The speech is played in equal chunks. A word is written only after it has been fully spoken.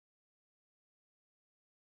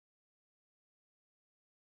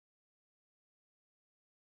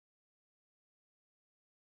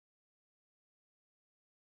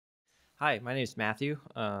Hi, my name is Matthew.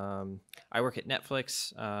 I work at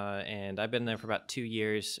Netflix, and I've been there for about 2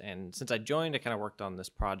 years. And since I joined, I kind of worked on this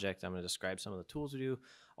project. I'm going to describe some of the tools we do.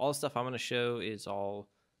 All the stuff I'm going to show is all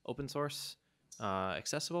open source,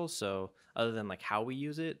 accessible. So other than like how we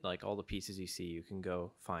use it, like all the pieces you see, you can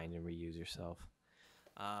go find and reuse yourself.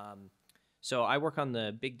 Um, so I work on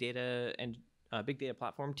the big data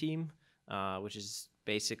platform team, which is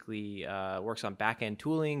basically works on back end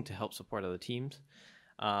tooling to help support other teams.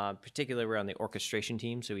 Particularly we're on the orchestration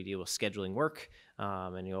team, so we deal with scheduling work,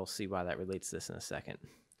 and you'll see why that relates to this in a second.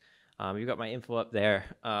 You've got my info up there.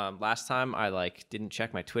 Last time I didn't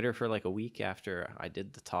check my Twitter for like a week after I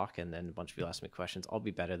did the talk, and then a bunch of people asked me questions. I'll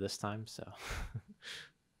be better this time. So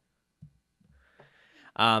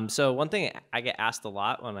one thing I get asked a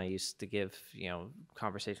lot when I used to give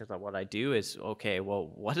conversations about what I do is, okay,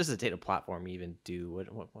 well, what does a data platform even do?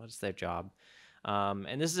 What's their job?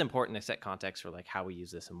 And this is important to set context for like how we use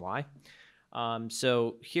this and why.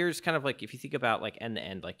 So here's kind of like if you think about like end to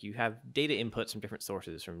end, like you have data inputs from different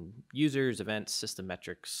sources, from users, events, system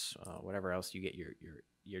metrics, whatever else you get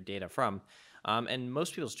your data from. And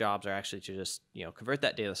most people's jobs are actually to just convert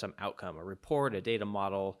that data to some outcome, a report, a data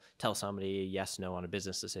model, tell somebody yes, no on a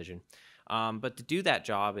business decision. But to do that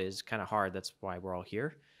job is kind of hard. That's why we're all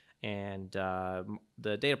here. And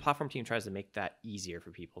the data platform team tries to make that easier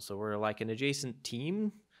for people. So we're like an adjacent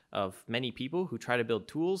team of many people who try to build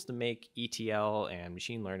tools to make ETL and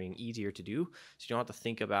machine learning easier to do. So you don't have to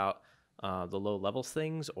think about the low levels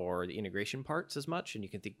things or the integration parts as much, and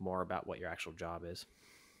you can think more about what your actual job is.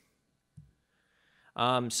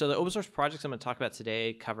 So the open source projects I'm going to talk about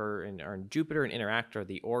today are in Jupyter, and Interact are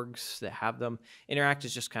the orgs that have them. Interact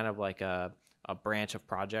is just kind of like a branch of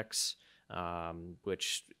projects,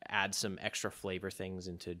 which adds some extra flavor things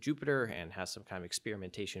into Jupyter and has some kind of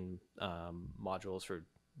experimentation modules for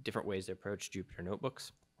different ways to approach Jupyter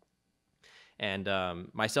notebooks. And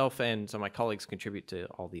myself and some of my colleagues contribute to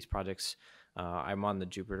all these projects. I'm on the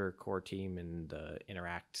Jupyter core team and the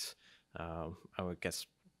Interact, I guess,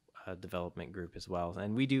 development group as well.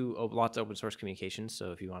 And we do lots of open source communications.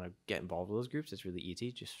 So if you want to get involved with those groups, it's really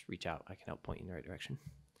easy. Just reach out. I can help point you in the right direction.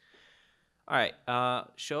 All right,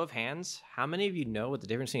 show of hands. How many of you know what the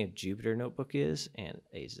difference between a Jupyter notebook is and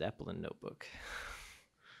a Zeppelin notebook?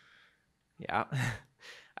 Yeah.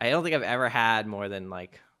 I don't think I've ever had more than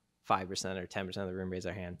like 5% or 10% of the room raise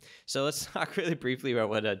their hand. So let's talk really briefly about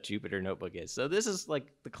what a Jupyter notebook is. So this is like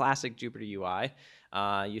the classic Jupyter UI.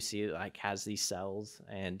 You see it like has these cells,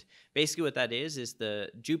 and basically what that is the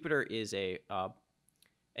Jupyter is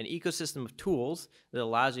an ecosystem of tools that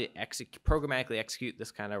allows you to programmatically execute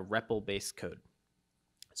this kind of REPL-based code.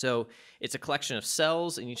 So it's a collection of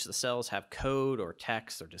cells, and each of the cells have code or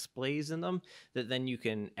text or displays in them that then you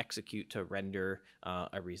can execute to render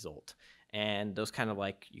a result. And those kind of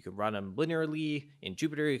like, you can run them linearly in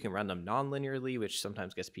Jupyter, you can run them non-linearly, which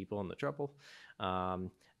sometimes gets people in the trouble.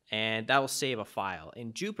 And that will save a file.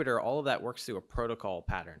 In Jupyter, all of that works through a protocol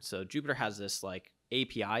pattern. So Jupyter has this like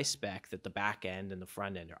API spec that the back end and the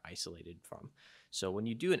front end are isolated from. So when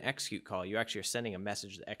you do an execute call, you actually are sending a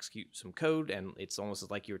message to execute some code, and it's almost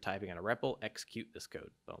like you were typing on a REPL, execute this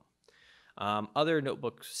code, boom. Other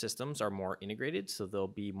notebook systems are more integrated, so they'll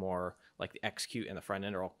be more like the execute and the front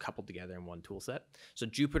end are all coupled together in one tool set. So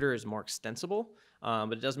Jupyter is more extensible,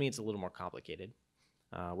 but it does mean it's a little more complicated,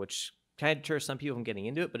 which kind of deters some people from getting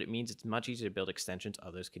into it, but it means it's much easier to build extensions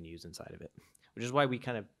others can use inside of it, which is why we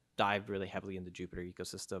kind of dived really heavily into the Jupyter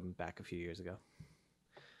ecosystem back a few years ago.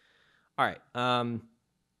 All right.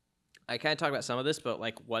 I kind of talked about some of this, but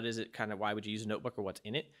like, what is it kind of, why would you use a notebook or what's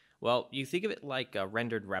in it? Well, you think of it like a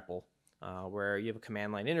rendered REPL, where you have a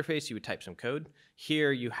command line interface, you would type some code.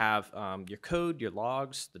 Here you have your code, your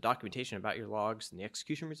logs, the documentation about your logs, and the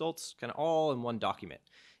execution results, kind of all in one document.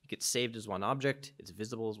 It gets saved as one object. It's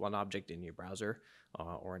visible as one object in your browser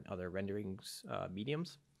or in other rendering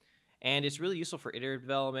mediums. And it's really useful for iterative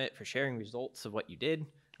development, for sharing results of what you did,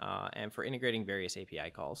 and for integrating various API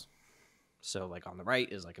calls. So like on the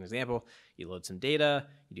right is like an example. You load some data,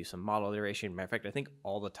 you do some model iteration. Matter of fact, I think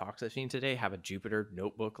all the talks I've seen today have a Jupyter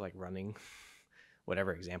notebook like running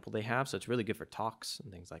whatever example they have. So it's really good for talks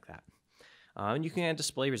and things like that. And you can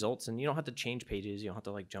display results, and you don't have to change pages. You don't have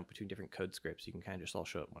to like jump between different code scripts. You can kind of just all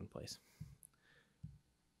show it in one place.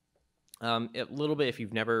 A little bit, if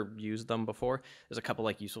you've never used them before, there's a couple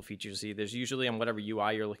like useful features to see. There's usually on whatever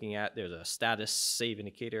UI you're looking at, there's a status save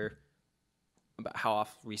indicator about how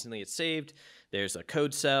recently it's saved. There's a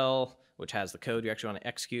code cell, which has the code you actually want to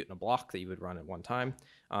execute in a block that you would run at one time.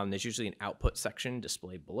 There's usually an output section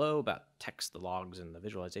displayed below about text, the logs, and the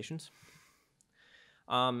visualizations.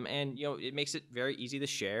 And it makes it very easy to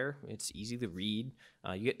share. It's easy to read.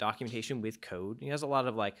 You get documentation with code. It has a lot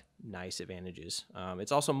of nice advantages.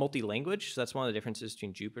 It's also multi-language, so that's one of the differences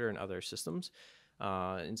between Jupyter and other systems.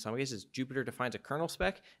 In some cases, Jupyter defines a kernel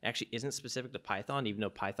spec. It actually isn't specific to Python, even though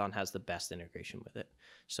Python has the best integration with it.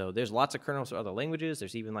 So there's lots of kernels for other languages.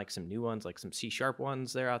 There's even some new ones, like some C#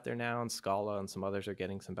 ones they're out there now, and Scala, and some others are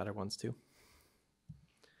getting some better ones too.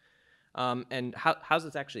 And how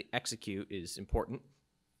this actually execute is important.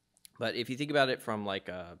 But if you think about it from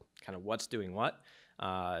kind of what's doing what,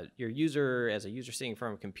 your user, as a user sitting in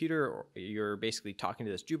front of a computer, you're basically talking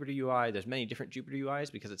to this Jupyter UI. There's many different Jupyter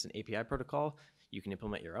UIs because it's an API protocol. You can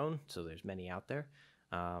implement your own, so there's many out there.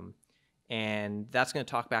 And that's going to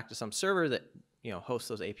talk back to some server that hosts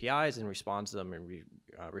those APIs and responds to them and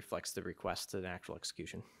reflects the request to the actual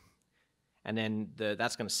execution. And then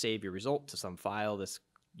that's going to save your result to some file that's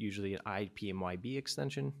usually an IPMYB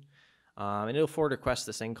extension. And it'll forward request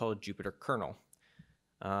this thing called a Jupyter kernel.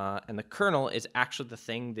 And the kernel is actually the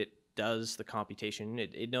thing that does the computation.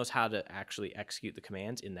 It knows how to actually execute the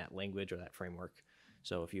commands in that language or that framework.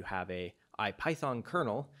 So if you have a IPython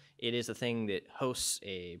kernel, it is the thing that hosts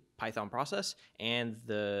a Python process and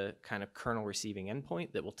the kind of kernel receiving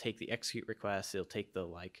endpoint that will take the execute request. It'll take the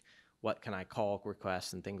what can I call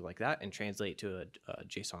requests and things like that and translate to a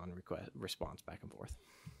JSON response back and forth.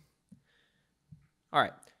 All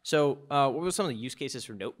right, so what were some of the use cases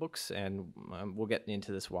for notebooks? And we'll get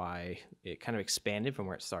into this why it kind of expanded from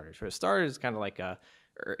where it started. So it started as kind of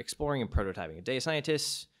exploring and prototyping. A data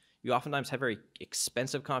scientist, you oftentimes have very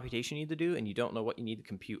expensive computation you need to do, and you don't know what you need to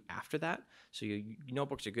compute after that. So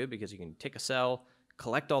notebooks are good because you can take a cell,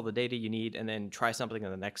 collect all the data you need, and then try something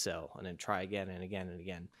in the next cell, and then try again and again and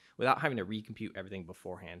again without having to recompute everything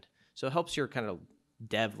beforehand. So it helps your kind of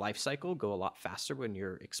dev lifecycle go a lot faster when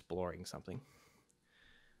you're exploring something.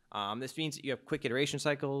 This means that you have quick iteration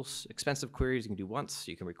cycles, expensive queries you can do once,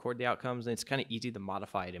 you can record the outcomes, and it's kind of easy to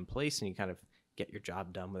modify it in place, and you kind of get your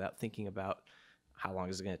job done without thinking about how long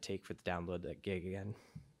is it going to take for it to download that gig again.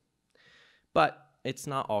 But it's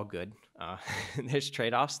not all good. There's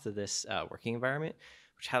trade-offs to this working environment,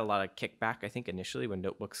 which had a lot of kickback, I think, initially when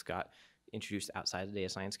notebooks got introduced outside the data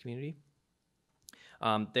science community.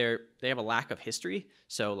 They have a lack of history.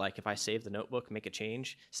 So if I save the notebook, make a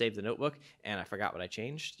change, save the notebook, and I forgot what I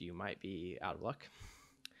changed, you might be out of luck.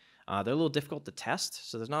 They're a little difficult to test,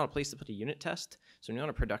 so there's not a place to put a unit test. So when you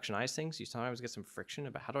want to productionize things, you sometimes get some friction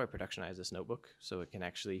about how do I productionize this notebook so it can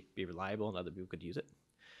actually be reliable and other people could use it.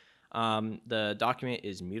 The document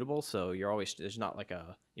is mutable, so there's not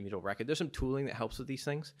a immutable record. There's some tooling that helps with these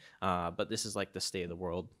things, but this is the state of the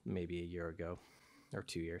world maybe a year ago or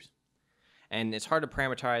 2 years. And it's hard to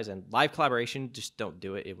parameterize, and live collaboration, just don't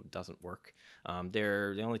do it. It doesn't work.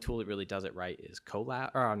 The only tool that really does it right is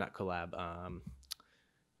Colab, or not Colab.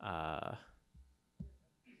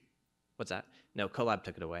 What's that? No, Colab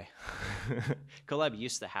took it away. Colab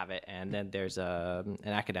used to have it, and then there's an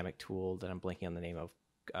academic tool that I'm blanking on the name of,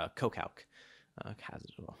 CoCalc, has it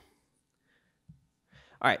as well.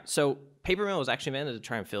 All right, so Papermill was actually invented to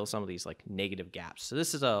try and fill some of these negative gaps. So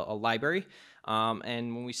this is a library, and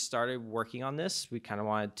when we started working on this, we kind of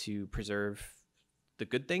wanted to preserve the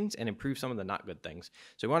good things and improve some of the not good things.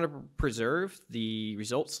 So we wanted to preserve the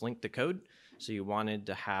results linked to code. So you wanted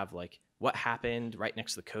to have what happened right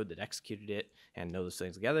next to the code that executed it and know those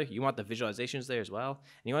things together. You want the visualizations there as well.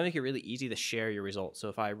 And you want to make it really easy to share your results. So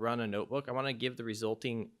if I run a notebook, I want to give the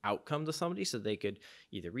resulting outcome to somebody so they could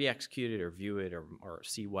either re-execute it or view it or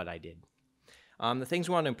see what I did. The things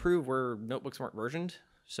we wanted to improve were notebooks weren't versioned.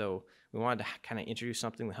 So we wanted to kind of introduce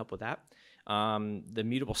something to help with that. The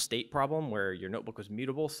mutable state problem where your notebook was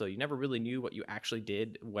mutable, so you never really knew what you actually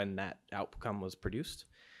did when that outcome was produced.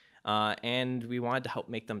 And we wanted to help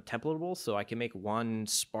make them templatable, so I can make one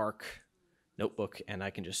Spark notebook and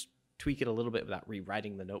I can just tweak it a little bit without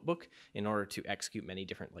rewriting the notebook in order to execute many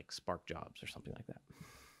different Spark jobs or something like that.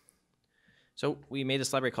 So we made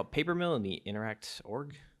this library called Papermill in the Interact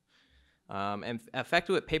org. And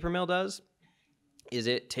effectively what Papermill does is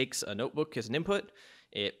it takes a notebook as an input,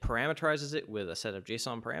 it parameterizes it with a set of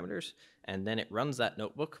JSON parameters, and then it runs that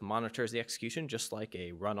notebook, monitors the execution just like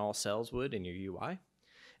a run all cells would in your UI.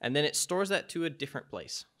 And then it stores that to a different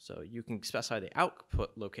place. So you can specify the output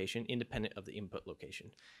location independent of the input location.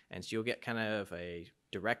 And so you'll get kind of a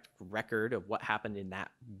direct record of what happened in that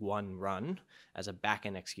one run as a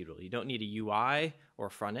backend executable. You don't need a UI or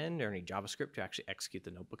front end or any JavaScript to actually execute the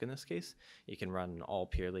notebook in this case. You can run all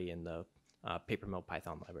purely in the Papermill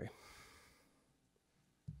Python library.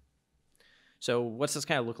 So what's this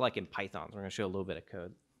kind of look like in Python? So we're going to show a little bit of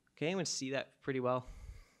code. Can anyone see that pretty well?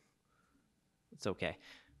 It's okay.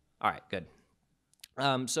 All right, good.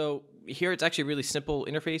 So here it's actually a really simple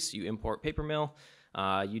interface. You import Papermill.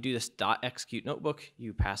 You do this .execute notebook.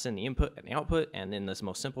 You pass in the input and the output, and in this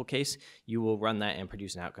most simple case, you will run that and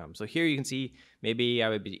produce an outcome. So here you can see maybe I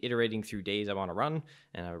would be iterating through days I want to run,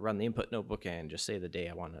 and I would run the input notebook and just say the day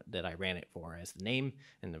that I ran it for as the name,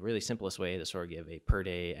 and the really simplest way to sort of give a per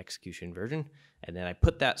day execution version, and then I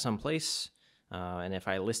put that someplace. And if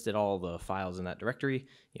I listed all the files in that directory,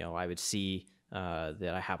 I would see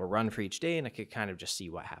that I have a run for each day, and I could kind of just see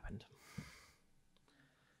what happened.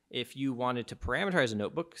 If you wanted to parameterize a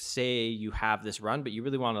notebook, say you have this run, but you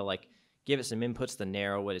really want to give it some inputs to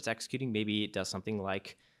narrow what it's executing. Maybe it does something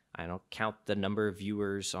like, I don't know, count the number of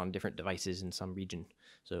viewers on different devices in some region.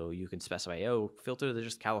 So you can specify, filter to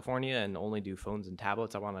just California and only do phones and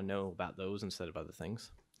tablets. I want to know about those instead of other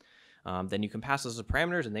things. Then you can pass those as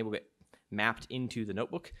parameters, and they will get mapped into the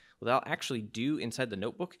notebook. What they'll actually do inside the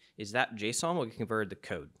notebook is that JSON will get converted to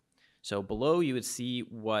code. So below you would see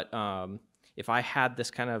what, if I had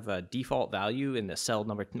this kind of a default value in the cell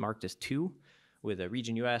number marked as 2 with a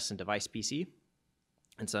region US and device PC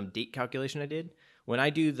and some date calculation I did, when I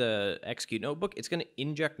do the execute notebook, it's going to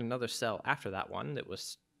inject another cell after that one that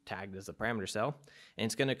was tagged as the parameter cell, and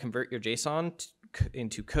it's going to convert your JSON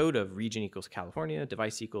into code of region equals California,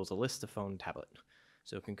 device equals a list of phone, tablet.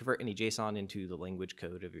 So it can convert any JSON into the language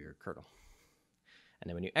code of your kernel. And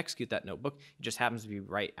then when you execute that notebook, it just happens to be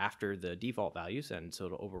right after the default values, and so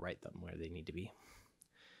it'll overwrite them where they need to be.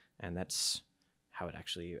 And that's how it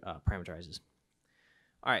actually parameterizes.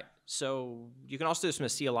 All right, so you can also do this from a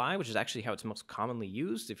CLI, which is actually how it's most commonly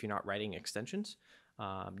used if you're not writing extensions.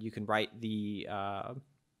 You can write the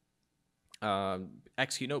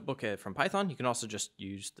execute notebook from Python. You can also just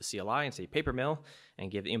use the CLI and say Papermill and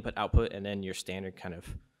give the input, output, and then your standard kind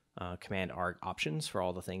of command arg options for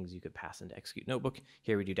all the things you could pass into execute notebook.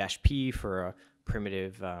 Here we do -p for a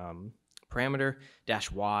primitive parameter,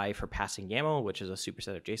 -y for passing YAML, which is a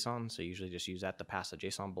superset of JSON. So you usually just use that to pass a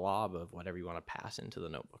JSON blob of whatever you want to pass into the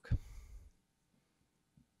notebook.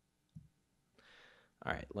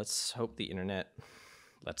 All right, let's hope the internet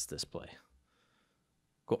lets this play.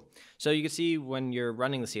 Cool. So you can see when you're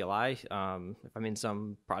running the CLI, if I'm in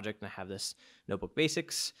some project and I have this notebook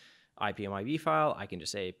basics, IPMIB file, I can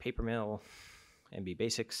just say Papermill MB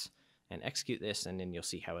basics and execute this, and then you'll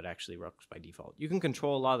see how it actually works by default. You can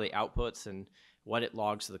control a lot of the outputs and what it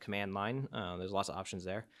logs to the command line. There's lots of options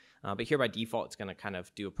there. But here by default, it's going to kind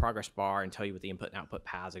of do a progress bar and tell you what the input and output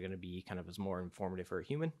paths are going to be, kind of as more informative for a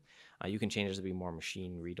human. You can change this to be more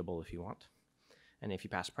machine readable if you want. And if you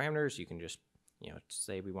pass parameters, you can just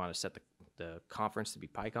say we want to set the conference to be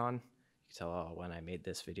PyCon. You can tell when I made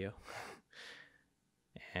this video.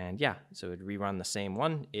 And yeah, so it would rerun the same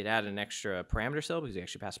one. It added an extra parameter cell because we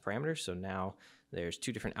actually passed parameters. So now there's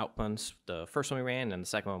 2 different outputs. The first one we ran and the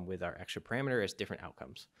second one with our extra parameter is different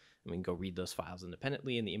outcomes. And we can go read those files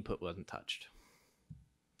independently, and the input wasn't touched.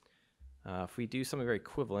 If we do something very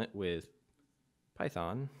equivalent with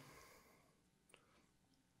Python,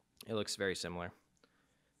 it looks very similar.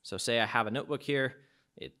 So say I have a notebook here.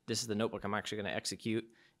 This is the notebook I'm actually going to execute.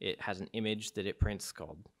 It has an image that it prints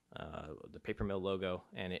called the Papermill logo,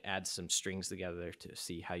 and it adds some strings together to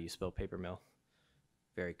see how you spell Papermill.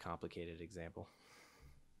 Very complicated example.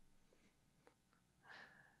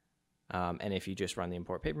 And if you just run the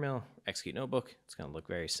import Papermill, execute notebook, it's going to look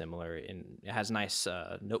very similar. And it has nice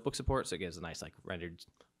notebook support, so it gives a nice rendered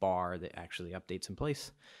bar that actually updates in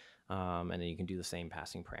place. And then you can do the same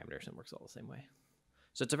passing parameters, and it works all the same way.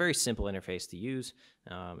 So it's a very simple interface to use.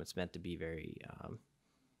 It's meant to be very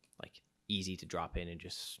easy to drop in and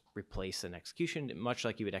just replace an execution, much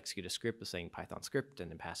like you would execute a script with saying Python script and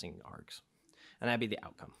then passing args. And that'd be the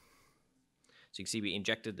outcome. So you can see we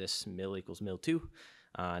injected this mill equals mill2,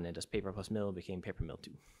 and then just paper plus mill became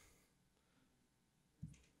Papermill2.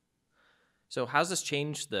 So how's this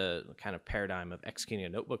changed the kind of paradigm of executing a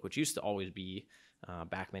notebook, which used to always be,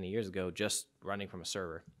 back many years ago, just running from a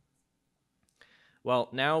server? Well,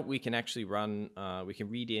 now we can actually run, we can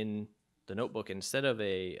read in the notebook. Instead of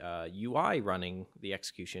a UI running the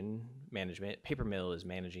execution management, Papermill is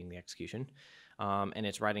managing the execution, and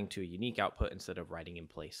it's writing to a unique output instead of writing in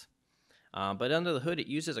place. But under the hood, it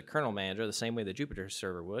uses a kernel manager the same way the Jupyter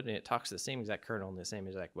server would, and it talks to the same exact kernel in the same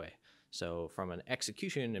exact way. So from an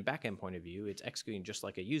execution and backend point of view, it's executing just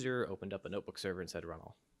like a user opened up a notebook server and said run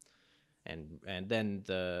all. And then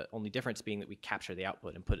the only difference being that we capture the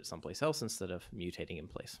output and put it someplace else instead of mutating in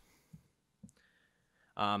place.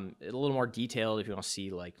 A little more detailed if you want to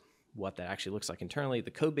see what that actually looks like internally.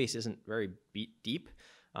 The code base isn't very deep.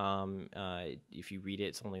 If you read it,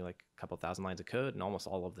 it's only a couple thousand lines of code, and almost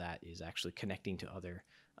all of that is actually connecting to other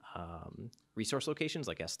resource locations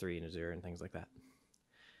like S3 and Azure and things like that.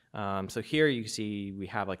 So here you can see we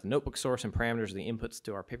have like the notebook source and parameters, the inputs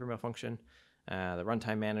to our Papermill function. The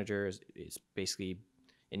runtime manager is basically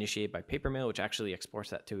initiated by Papermill, which actually exports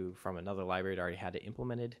that from another library that already had it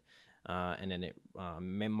implemented. And then it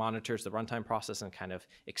monitors the runtime process and kind of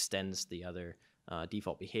extends the other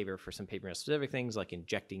default behavior for some Papermill specific things, like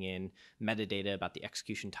injecting in metadata about the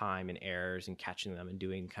execution time and errors and catching them and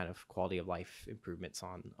doing kind of quality of life improvements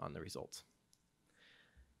on the results.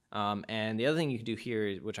 And the other thing you can do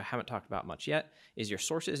here, which I haven't talked about much yet, is your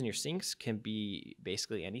sources and your sinks can be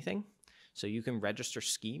basically anything. So you can register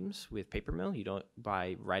schemes with Papermill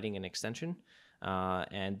by writing an extension,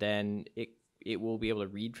 and then it will be able to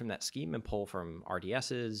read from that scheme and pull from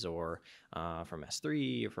RDSs or from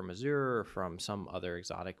S3 or from Azure or from some other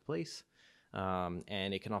exotic place.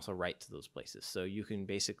 And it can also write to those places. So you can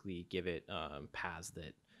basically give it paths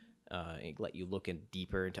that let you look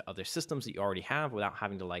deeper into other systems that you already have without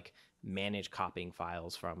having to like manage copying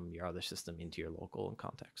files from your other system into your local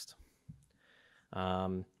context.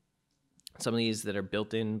 Some of these that are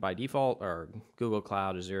built in by default are Google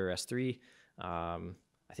Cloud, Azure, S3.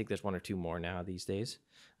 I think there's one or two more now these days.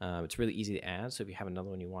 It's really easy to add. So if you have another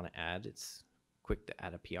one you want to add, it's quick to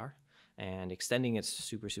add a PR. And extending it's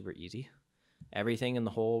super, super easy. Everything in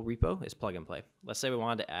the whole repo is plug and play. Let's say we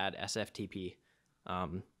wanted to add SFTP.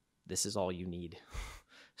 This is all you need.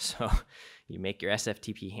 So you make your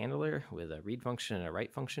SFTP handler with a read function and a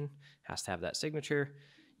write function. Has to have that signature.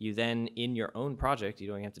 You then, in your own project, you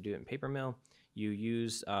don't even have to do it in Papermill, you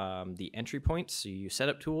use the entry points. So you set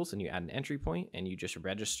up tools and you add an entry point and you just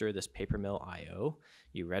register this Papermill IO.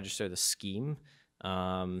 You register the scheme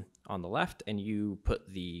on the left and you put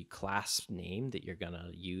the class name that you're going to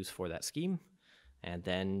use for that scheme. And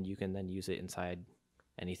then you can then use it inside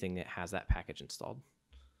anything that has that package installed.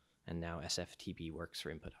 And now SFTP works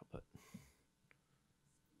for input output.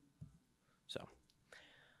 So,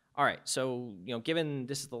 all right. So, given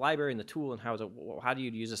this is the library and the tool and how do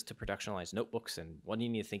you use this to productionalize notebooks, and what do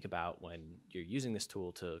you need to think about when you're using this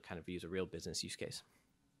tool to kind of use a real business use case?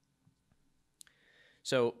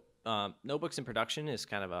 So, notebooks in production is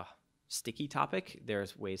kind of a sticky topic.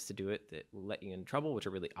 There's ways to do it that will let you in trouble, which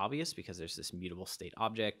are really obvious because there's this mutable state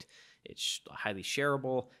object. It's highly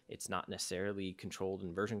shareable. It's not necessarily controlled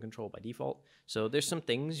and version controlled by default. So there's some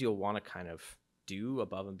things you'll want to kind of do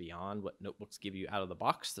above and beyond what notebooks give you out of the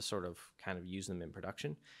box to sort of kind of use them in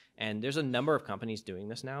production. And there's a number of companies doing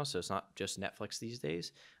this now. So it's not just Netflix these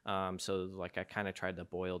days. So like I kind of tried to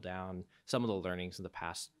boil down some of the learnings in the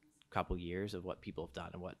past couple years of what people have done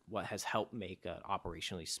and what has helped make an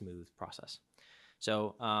operationally smooth process.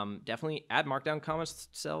 So definitely add markdown comments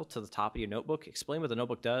cell to the top of your notebook. Explain what the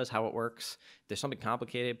notebook does, how it works. If there's something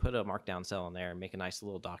complicated, put a markdown cell in there and make a nice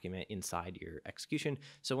little document inside your execution.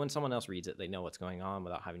 So when someone else reads it, they know what's going on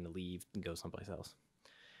without having to leave and go someplace else.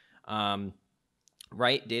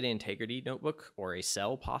 Write data integrity notebook or a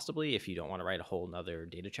cell possibly if you don't want to write a whole nother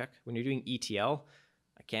data check. When you're doing ETL,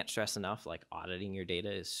 I can't stress enough, like auditing your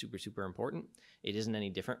data is super, super important. It isn't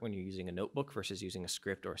any different when you're using a notebook versus using a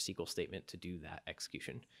script or a SQL statement to do that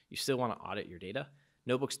execution. You still want to audit your data.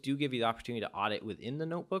 Notebooks do give you the opportunity to audit within the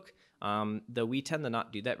notebook, though we tend to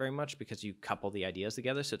not do that very much because you couple the ideas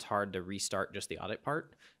together, so it's hard to restart just the audit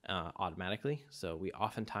part automatically. So we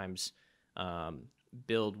oftentimes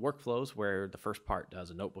build workflows where the first part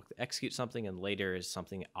does a notebook to execute something and later is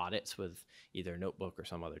something it audits with either a notebook or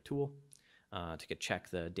some other tool. To check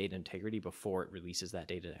the data integrity before it releases that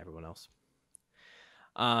data to everyone else.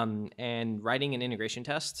 And writing an integration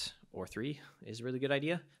test or 3 is a really good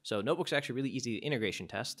idea. So notebooks are actually really easy to integration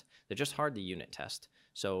test. They're just hard to unit test.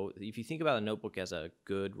 So if you think about a notebook as a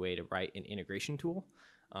good way to write an integration tool,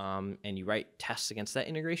 and you write tests against that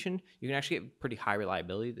integration, you can actually get pretty high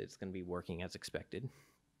reliability that it's going to be working as expected.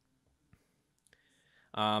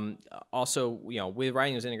 Also, with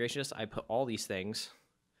writing those integration tests, I put all these things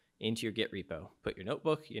into your Git repo. Put your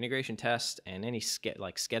notebook, your integration test, and any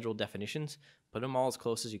scheduled definitions, put them all as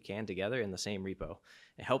close as you can together in the same repo.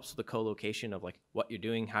 It helps with the co-location of like what you're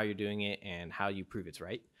doing, how you're doing it, and how you prove it's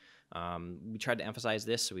right. We tried to emphasize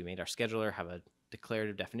this, so we made our scheduler have a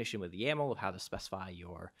declarative definition with the YAML of how to specify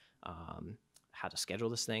your how to schedule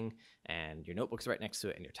this thing, and your notebook's right next to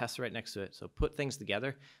it and your tests are right next to it. So put things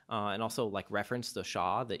together and also like reference the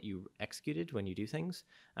SHA that you executed when you do things.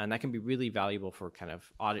 And that can be really valuable for kind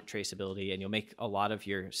of audit traceability, and you'll make a lot of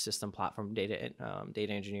your system platform data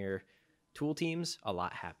engineer tool teams a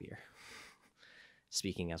lot happier.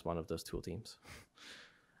 Speaking as one of those tool teams.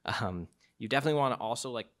 You definitely want to also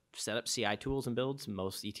like set up CI tools and builds.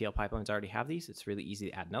 Most ETL pipelines already have these. It's really easy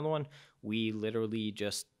to add another one. We literally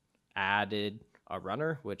just added a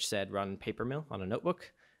runner which said run Papermill on a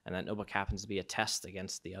notebook, and that notebook happens to be a test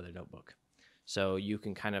against the other notebook. So you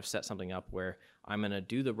can kind of set something up where I'm going to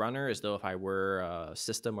do the runner as though if I were a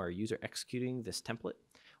system or a user executing this template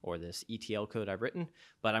or this ETL code I've written,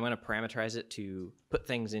 but I'm going to parameterize it to put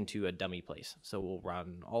things into a dummy place. So we'll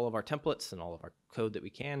run all of our templates and all of our code that we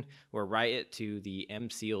can. We'll write it to the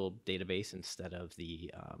mseal database instead of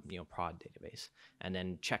the prod database, and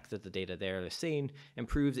then check that the data there is sane and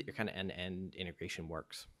prove that your kind of end-to-end integration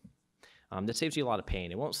works. That saves you a lot of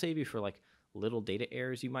pain. It won't save you for like little data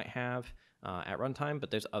errors you might have at runtime, but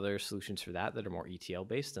there's other solutions for that are more ETL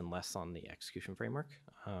based and less on the execution framework.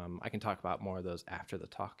 I can talk about more of those after the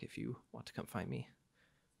talk if you want to come find me.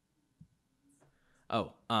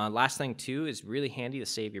 Last thing too is really handy to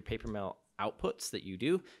save your Papermill outputs that you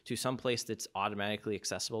do to some place that's automatically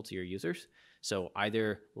accessible to your users. So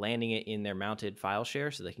either landing it in their mounted file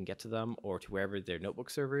share so they can get to them, or to wherever their notebook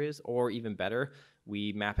server is, or even better,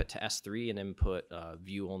 we map it to S3 and then put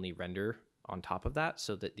view only render on top of that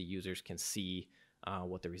so that the users can see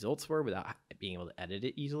what the results were without being able to edit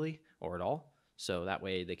it easily or at all. So that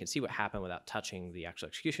way they can see what happened without touching the actual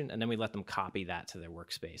execution, and then we let them copy that to their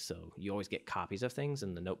workspace. So you always get copies of things,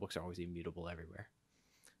 and the notebooks are always immutable everywhere.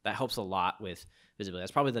 That helps a lot with visibility.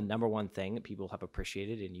 That's probably the number one thing that people have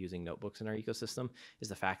appreciated in using notebooks in our ecosystem, is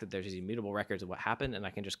the fact that there's these immutable records of what happened, and I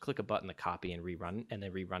can just click a button to copy and rerun, and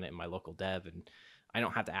then rerun it in my local dev, and I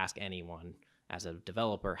don't have to ask anyone as a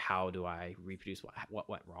developer, how do I reproduce what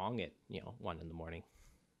went wrong at 1 in the morning.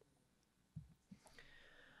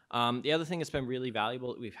 The other thing that's been really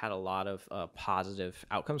valuable that we've had a lot of positive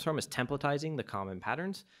outcomes from is templatizing the common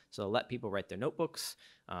patterns. So let people write their notebooks,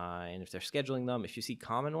 and if they're scheduling them, if you see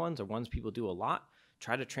common ones or ones people do a lot,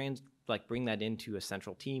 try to bring that into a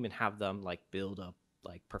central team and have them build a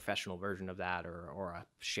professional version of that or a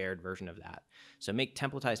shared version of that. So make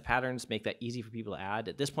templatized patterns, make that easy for people to add.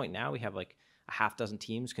 At this point now, we have a half dozen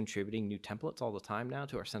teams contributing new templates all the time now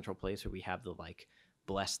to our central place where we have the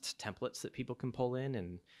blessed templates that people can pull in,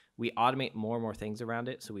 and we automate more and more things around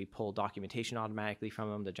it. So we pull documentation automatically from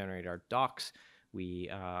them to generate our docs. We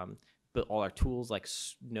build all our tools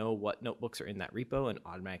know what notebooks are in that repo and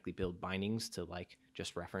automatically build bindings to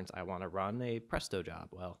just reference, I want to run a Presto job.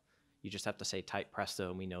 Well, you just have to say type Presto,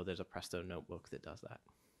 and we know there's a Presto notebook that does that.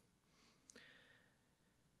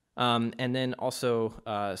 And then also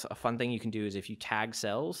a fun thing you can do is if you tag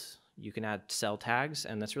cells, you can add cell tags,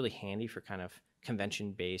 and that's really handy for kind of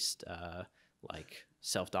convention-based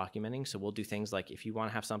self-documenting. So we'll do things like if you want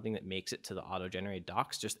to have something that makes it to the auto-generated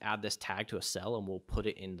docs, just add this tag to a cell and we'll put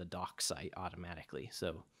it in the doc site automatically.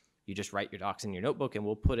 So you just write your docs in your notebook and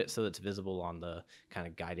we'll put it so it's visible on the kind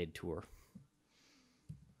of guided tour.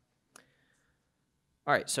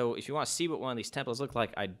 All right, so if you want to see what one of these templates look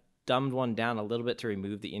like, I dumbed one down a little bit to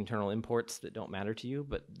remove the internal imports that don't matter to you,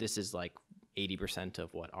 but this is 80%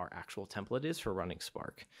 of what our actual template is for running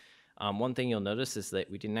Spark. One thing you'll notice is that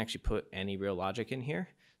we didn't actually put any real logic in here.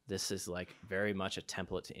 This is very much a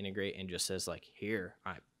template to integrate and just says here,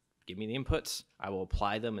 give me the inputs. I will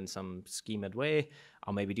apply them in some schemaed way.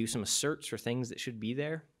 I'll maybe do some asserts for things that should be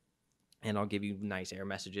there, and I'll give you nice error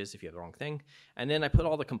messages if you have the wrong thing. And then I put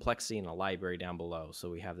all the complexity in a library down below. So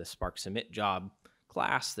we have this Spark submit job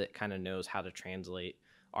class that kind of knows how to translate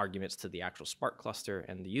arguments to the actual Spark cluster,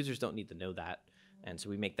 and the users don't need to know that. And so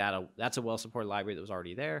we make that that's a well-supported library that was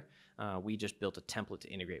already there. We just built a template to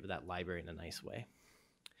integrate with that library in a nice way.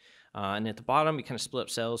 And at the bottom, we kind of split up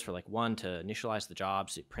cells for one to initialize the job,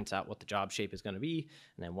 so it prints out what the job shape is going to be,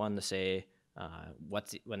 and then one to say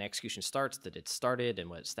when execution starts, that it started and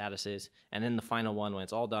what its status is. And then the final one, when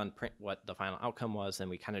it's all done, print what the final outcome was, and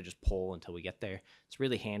we kind of just poll until we get there. It's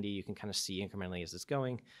really handy. You can kind of see incrementally as it's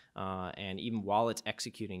going. And even while it's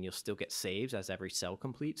executing, you'll still get saves as every cell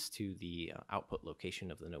completes to the output location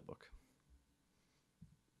of the notebook.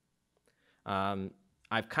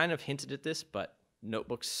 I've kind of hinted at this, but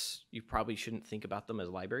notebooks, you probably shouldn't think about them as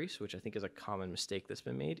libraries, which I think is a common mistake that's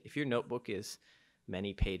been made. If your notebook is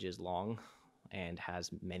many pages long and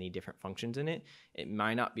has many different functions in it, it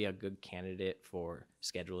might not be a good candidate for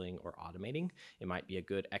scheduling or automating. It might be a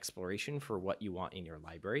good exploration for what you want in your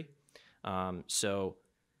library. So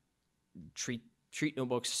treat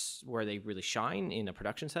notebooks where they really shine in a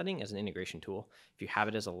production setting as an integration tool. If you have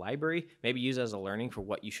it as a library, maybe use it as a learning for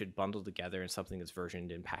what you should bundle together in something that's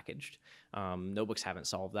versioned and packaged. Notebooks haven't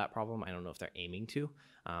solved that problem. I don't know if they're aiming to,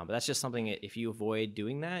 but that's just something that if you avoid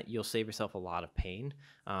doing that, you'll save yourself a lot of pain.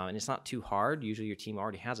 And it's not too hard. Usually your team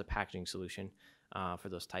already has a packaging solution for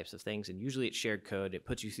those types of things. And usually it's shared code. It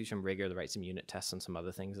puts you through some rigor to write some unit tests and some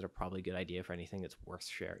other things that are probably a good idea for anything that's worth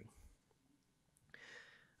sharing.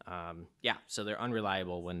 So they're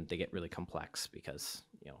unreliable when they get really complex because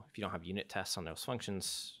if you don't have unit tests on those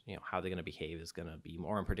functions, how they're going to behave is going to be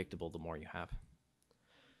more unpredictable the more you have.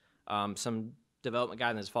 Some development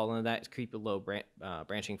guidance following that is keep a low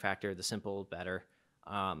branching factor. The simple, better.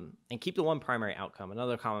 And keep the one primary outcome.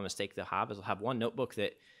 Another common mistake they'll have is they'll have one notebook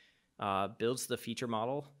that builds the feature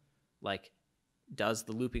model, like does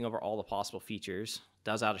the looping over all the possible features,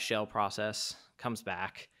 does out a shell process, comes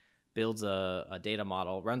back, builds a data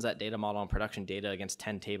model, runs that data model on production data against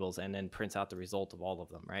 10 tables, and then prints out the result of all of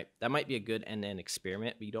them, right? That might be a good end-to-end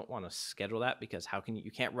experiment, but you don't want to schedule that because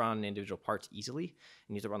you can't run individual parts easily.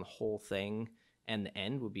 You need to run the whole thing, and the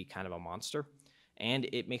end would be kind of a monster. And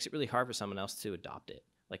it makes it really hard for someone else to adopt it.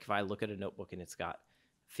 Like if I look at a notebook and it's got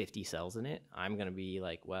 50 cells in it, I'm going to be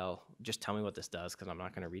like, well, just tell me what this does because I'm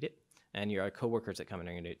not going to read it. And your coworkers that come in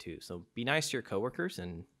are going to do it too. So be nice to your coworkers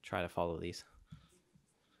and try to follow these.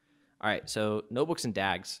 All right, so notebooks and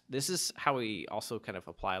DAGs. This is how we also kind of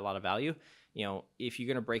apply a lot of value. If you're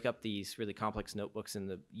going to break up these really complex notebooks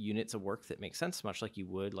into units of work that make sense, much like you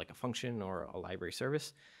would like a function or a library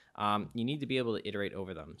service, you need to be able to iterate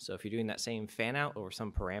over them. So if you're doing that same fan out over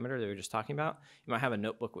some parameter that we were just talking about, you might have a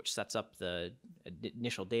notebook which sets up the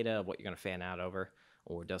initial data of what you're going to fan out over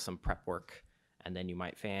or does some prep work. And then you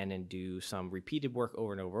might fan and do some repeated work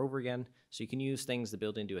over and over again. So you can use things to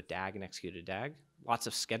build into a DAG and execute a DAG. Lots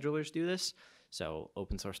of schedulers do this. So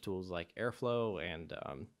open source tools like Airflow and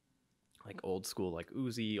like old school like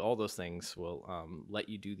Uzi, all those things will let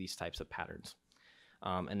you do these types of patterns.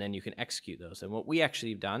 And then you can execute those. And what we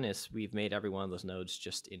actually have done is we've made every one of those nodes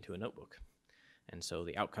just into a notebook. And so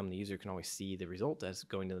the outcome, the user can always see the result as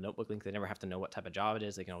going to the notebook link. They never have to know what type of job it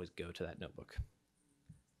is. They can always go to that notebook.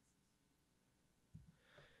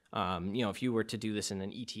 If you were to do this in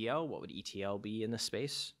an ETL, what would ETL be in this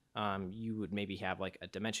space? You would maybe have like a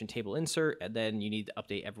dimension table insert, and then you need to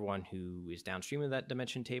update everyone who is downstream of that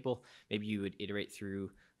dimension table. Maybe you would iterate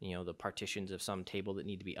through, the partitions of some table that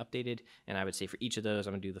need to be updated. And I would say for each of those,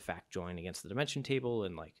 I'm gonna do the fact join against the dimension table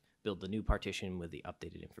and like build the new partition with the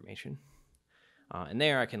updated information. And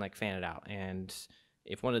there I can like fan it out. And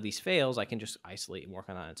if one of these fails, I can just isolate and work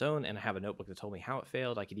on it on its own. And I have a notebook that told me how it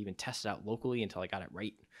failed. I could even test it out locally until I got it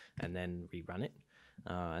right and then rerun it.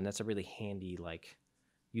 And that's a really handy like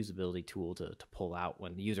usability tool to pull out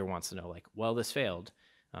when the user wants to know like, well, this failed.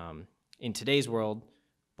 In today's world,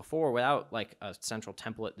 before, without like a central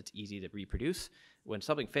template that's easy to reproduce, when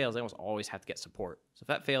something fails, they almost always have to get support. So if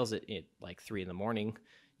that fails at like 3 a.m,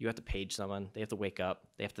 you have to page someone. They have to wake up.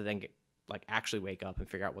 They have to then actually wake up and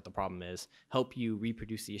figure out what the problem is, help you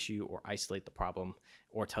reproduce the issue or isolate the problem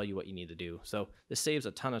or tell you what you need to do. So this saves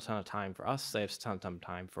a ton of time for us, saves a ton of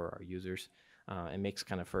time for our users, and makes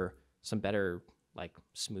kind of for some better like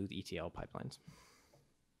smooth ETL pipelines.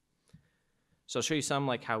 So I'll show you some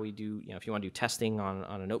like how we do, if you want to do testing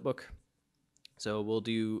on a notebook. So we'll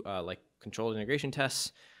do like controlled integration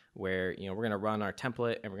tests where, we're going to run our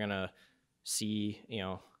template and we're going to see,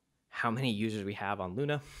 how many users we have on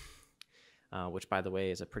Luna. Which, by the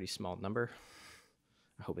way, is a pretty small number.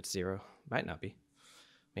 I hope it's 0. Might not be.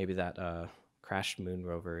 Maybe that crashed moon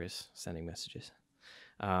rover is sending messages.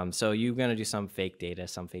 So you're going to do some fake data,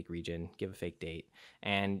 some fake region, give a fake date.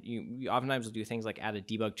 And you oftentimes will do things like add a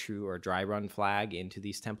debug true or dry run flag into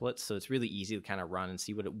these templates. So it's really easy to kind of run and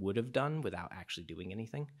see what it would have done without actually doing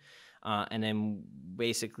anything. And then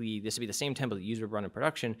basically this would be the same template the user would run in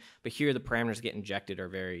production, but here the parameters get injected are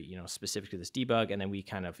very, specific to this debug. And then we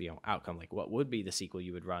kind of, outcome like what would be the SQL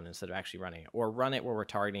you would run instead of actually running it, or run it where we're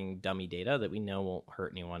targeting dummy data that we know won't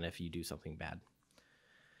hurt anyone if you do something bad.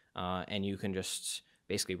 And you can just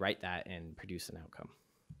basically write that and produce an outcome.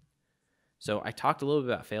 So I talked a little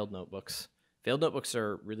bit about failed notebooks. Failed notebooks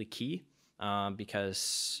are really key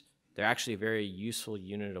because they're actually a very useful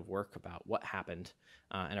unit of work about what happened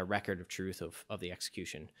and a record of truth of the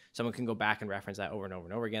execution. Someone can go back and reference that over and over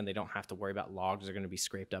and over again. They don't have to worry about logs are going to be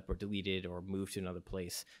scraped up or deleted or moved to another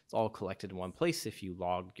place. It's all collected in one place if you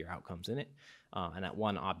log your outcomes in it. And that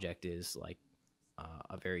one object is like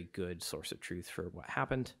a very good source of truth for what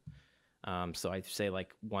happened. So I'd say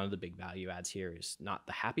like one of the big value adds here is not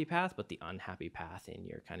the happy path, but the unhappy path in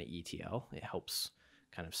your kind of ETL. It helps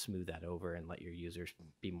kind of smooth that over and let your users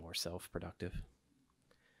be more self-productive.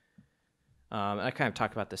 I kind of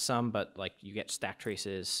talked about this some, but like you get stack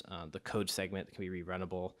traces, the code segment that can be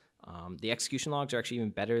rerunnable. The execution logs are actually even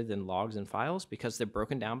better than logs and files because they're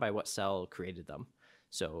broken down by what cell created them.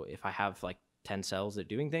 So if I have like 10 cells that are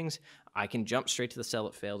doing things, I can jump straight to the cell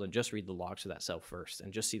that failed and just read the logs for that cell first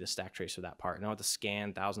and just see the stack trace for that part. And I don't have to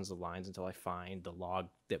scan thousands of lines until I find the log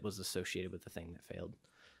that was associated with the thing that failed.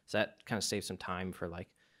 So that kind of saves some time for like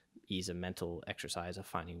ease of mental exercise of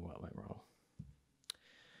finding what went wrong.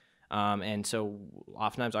 And so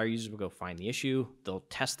oftentimes our users will go find the issue. They'll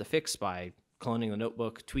test the fix by cloning the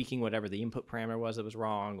notebook, tweaking whatever the input parameter was that was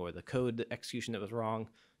wrong, or the code execution that was wrong,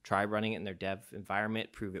 try running it in their dev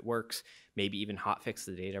environment, prove it works, maybe even hotfix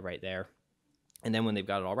the data right there. And then when they've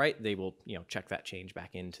got it all right, they will check that change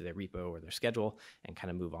back into their repo or their schedule and kind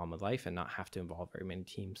of move on with life and not have to involve very many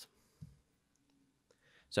teams.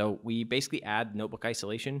 So we basically add notebook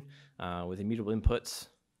isolation with immutable inputs,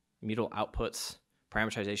 immutable outputs,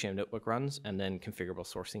 parameterization of notebook runs, and then configurable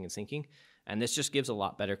sourcing and syncing. And this just gives a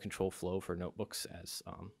lot better control flow for notebooks as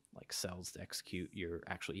like cells to execute your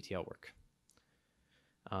actual ETL work.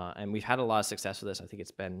 And we've had a lot of success with this. I think it's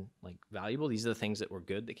been like valuable. These are the things that were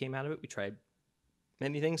good that came out of it. We tried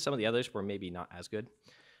many things. Some of the others were maybe not as good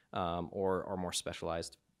or more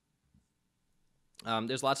specialized.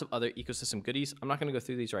 There's lots of other ecosystem goodies. I'm not going to go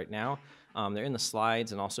through these right now. They're in the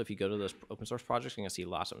slides, and also if you go to those open source projects, you're going to see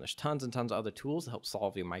lots of them. There's tons and tons of other tools to help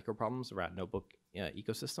solve your micro problems around notebook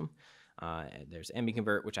ecosystem. There's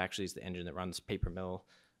MBConvert, which actually is the engine that runs Papermill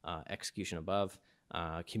execution above.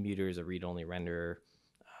 Commuter is a read-only renderer.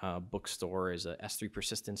 Bookstore is a S3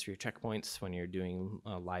 persistence for your checkpoints when you're doing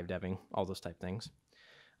live deving, all those type things.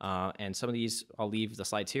 And some of these, I'll leave the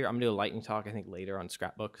slides here. I'm going to do a lightning talk, I think, later on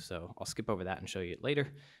Scrapbook, so I'll skip over that and show you it later.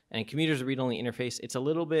 And Commuter's a read-only interface. It's a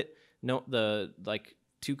little bit, like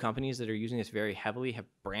two companies that are using this very heavily have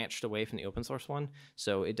branched away from the open source one,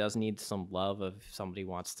 so it does need some love if somebody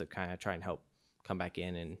wants to kind of try and help come back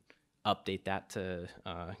in and update that to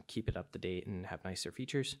keep it up to date and have nicer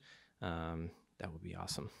features. That would be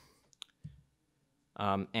awesome.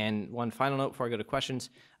 And one final note before I go to questions,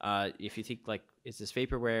 if you think like, is this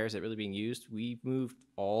vaporware, is it really being used? We moved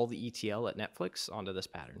all the ETL at Netflix onto this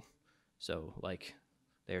pattern. So like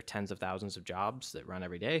there are tens of thousands of jobs that run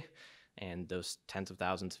every day, and those tens of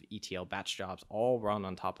thousands of ETL batch jobs all run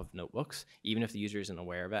on top of notebooks, even if the user isn't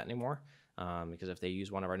aware of that anymore. Because if they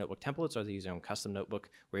use one of our notebook templates or they use their own custom notebook,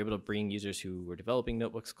 we're able to bring users who were developing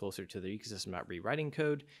notebooks closer to their ecosystem about rewriting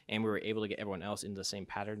code, and we were able to get everyone else into the same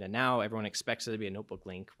pattern. And now everyone expects there to be a notebook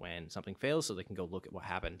link when something fails so they can go look at what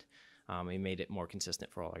happened. We made it more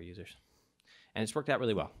consistent for all our users. And it's worked out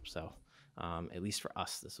really well. So at least for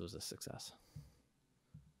us, this was a success.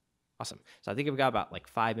 Awesome. So I think we've got about like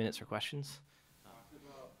 5 minutes for questions.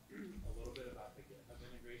 A little bit about the GitHub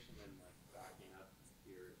integration and like backing up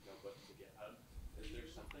your notebook to GitHub. Is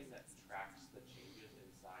there something that tracks the changes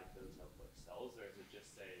inside those notebook cells, or is it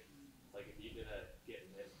just say, like if you did a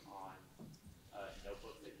git hit on a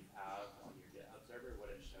notebook that you have on your GitHub server,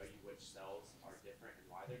 would it show you which cells are different and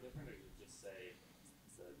why they're different, or does it just say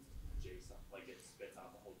the JSON, like it spits out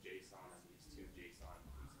the whole JSON and these two JSON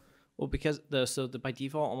pieces? Well, because by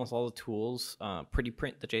default, almost all the tools pretty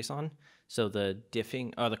print the JSON. So the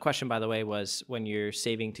diffing, the question, by the way, was when you're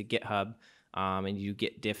saving to GitHub and you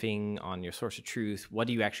get diffing on your source of truth, what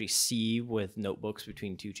do you actually see with notebooks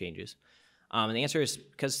between two changes? And the answer is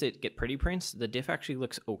because it get pretty prints, the diff actually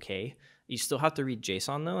looks okay. You still have to read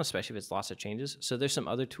JSON though, especially if it's lots of changes. So there's some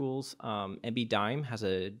other tools. NBDime has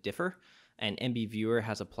a differ, and NBViewer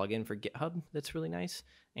has a plugin for GitHub that's really nice.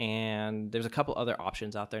 And there's a couple other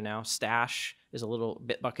options out there now. Stash is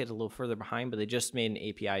Bitbucket a little further behind, but they just made an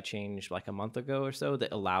API change like a month ago or so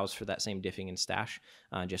that allows for that same diffing in Stash.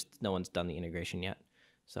 Just no one's done the integration yet.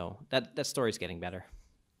 So that story's getting better.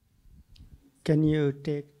 Can you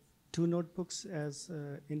take two notebooks as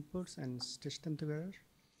inputs and stitch them together?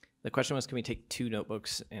 The question was, can we take two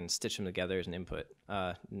notebooks and stitch them together as an input?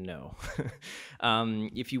 No.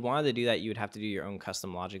 If you wanted to do that, you would have to do your own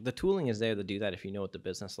custom logic. The tooling is there to do that if you know what the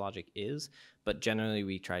business logic is, but generally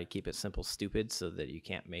we try to keep it simple, stupid, so that you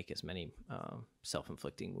can't make as many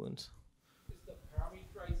self-inflicting wounds. Is the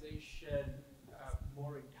parameterization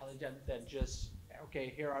more intelligent than just,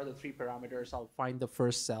 okay, here are the three parameters, I'll find the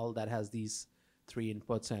first cell that has these three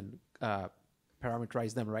inputs and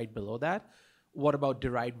parameterize them right below that? What about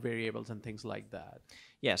derived variables and things like that?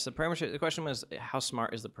 Yes, the question was, how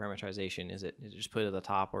smart is the parameterization? Is it just put it at the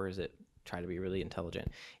top, or is it try to be really intelligent?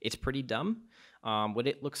 It's pretty dumb. What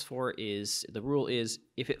it looks for is, the rule is,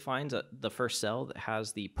 if it finds the first cell that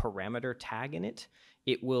has the parameter tag in it,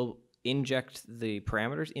 it will inject the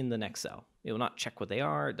parameters in the next cell. It will not check what they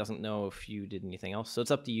are. It doesn't know if you did anything else. So it's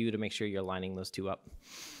up to you to make sure you're lining those two up.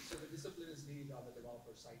 So the discipline is needed on the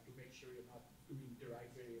developer side to make sure you're not doing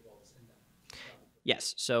derived variables in them.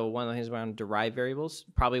 Yes, so one of the things around derived variables,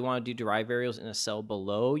 probably want to do derived variables in a cell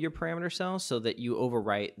below your parameter cell so that you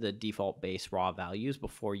overwrite the default base raw values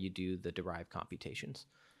before you do the derived computations.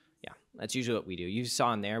 Yeah, that's usually what we do. You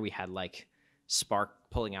saw in there we had like Spark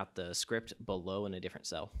pulling out the script below in a different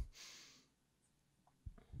cell.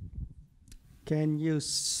 Can you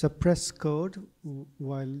suppress code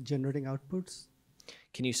while generating outputs?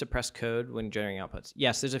 Can you suppress code when generating outputs?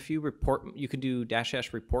 Yes, there's a few you can do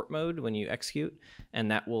 -- report mode when you execute, and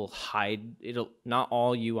that will hide, not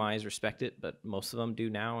all UIs respect it, but most of them do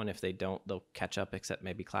now, and if they don't, they'll catch up, except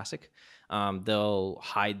maybe Classic. They'll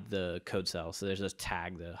hide the code cell, so there's a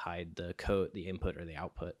tag to hide the code, the input or the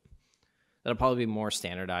output. That'll probably be more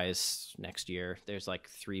standardized next year. There's like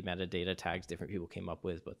 3 metadata tags different people came up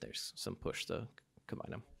with, but there's some push to combine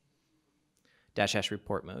them. --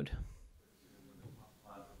 report mode.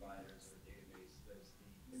 Cloud providers or database, does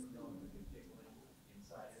the Papermill include pickling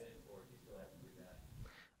inside of it, or do you still have to do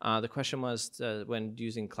that? The question was, when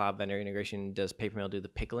using cloud vendor integration, does Papermill do the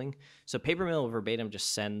pickling? So Papermill verbatim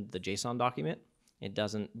just send the JSON document. It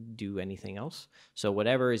doesn't do anything else. So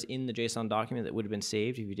whatever is in the JSON document that would have been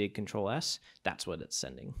saved if you did Control-S, that's what it's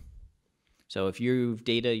sending. So if you've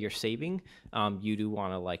data you're saving, you do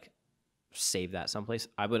want to like save that someplace.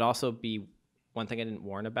 I would also be, one thing I didn't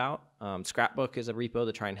warn about, Scrapbook is a repo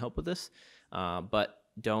to try and help with this, but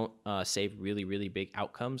don't save really, really big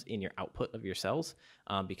outcomes in your output of your cells,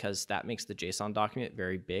 because that makes the JSON document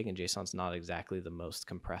very big, and JSON's not exactly the most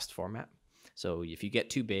compressed format. So if you get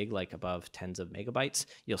too big, like above tens of megabytes,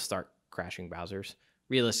 you'll start crashing browsers.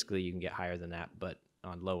 Realistically, you can get higher than that, but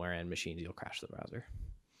on lower end machines, you'll crash the browser.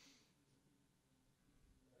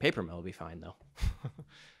 Papermill will be fine though. Does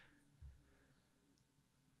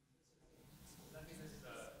that mean this is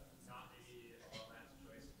not maybe a well-matched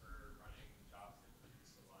choice for running jobs that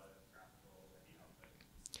produce a lot of graphical heavy output?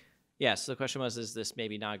 Yes, the question was, is this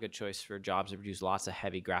maybe not a good choice for jobs that produce lots of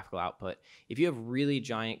heavy graphical output? If you have really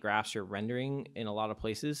giant graphs you're rendering in a lot of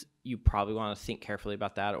places, you probably want to think carefully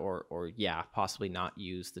about that, or yeah, possibly not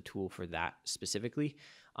use the tool for that specifically.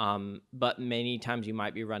 But many times you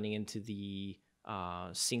might be running into the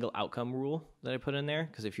single outcome rule that I put in there,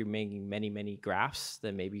 because if you're making many, many graphs,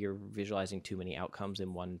 then maybe you're visualizing too many outcomes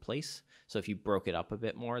in one place. So if you broke it up a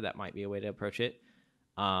bit more, that might be a way to approach it.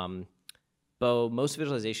 But most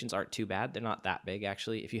visualizations aren't too bad. They're not that big,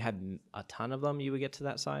 actually. If you had a ton of them, you would get to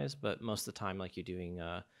that size. But most of the time, like you're doing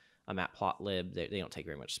a matplotlib, they don't take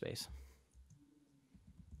very much space.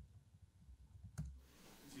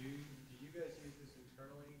 Do you guys use this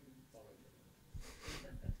internally?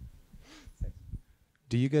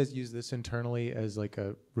 Do you guys use this internally as like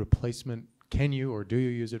a replacement? Can you or do you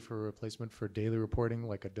use it for a replacement for daily reporting,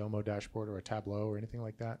 like a Domo dashboard or a Tableau or anything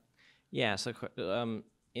like that? Yeah, so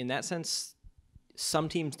in that sense, some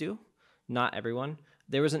teams do, not everyone.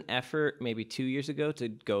 There was an effort maybe 2 years ago to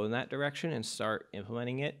go in that direction and start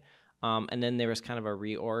implementing it. And then there was kind of a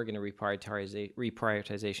reorg and a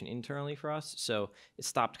reprioritization internally for us. So it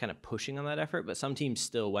stopped kind of pushing on that effort, but some teams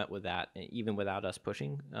still went with that, even without us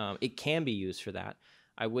pushing. It can be used for that.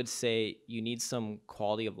 I would say you need some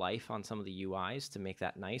quality of life on some of the UIs to make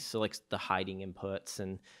that nice. So like the hiding inputs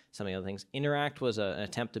and some of the other things. Interact was an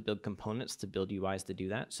attempt to build components to build UIs to do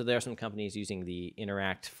that. So there are some companies using the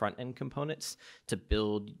Interact front-end components to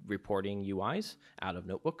build reporting UIs out of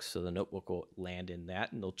notebooks. So the notebook will land in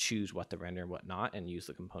that, and they'll choose what to render and what not and use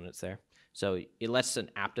the components there. So it lets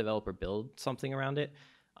an app developer build something around it.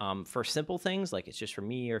 For simple things, like it's just for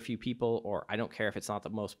me or a few people, or I don't care if it's not the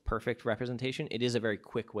most perfect representation, it is a very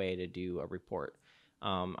quick way to do a report.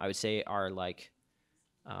 I would say our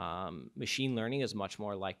machine learning is much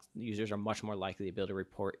more like, users are much more likely to be able to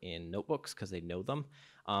report in notebooks because they know them.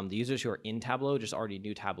 The users who are in Tableau just already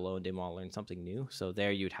knew Tableau and didn't want to learn something new. So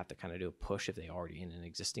there you'd have to kind of do a push if they're already in an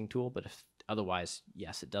existing tool. But if otherwise,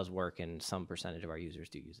 yes, it does work, and some percentage of our users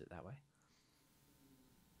do use it that way.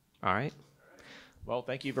 All right. Well,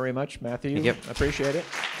 thank you very much, Matthew. Thank you. Appreciate it.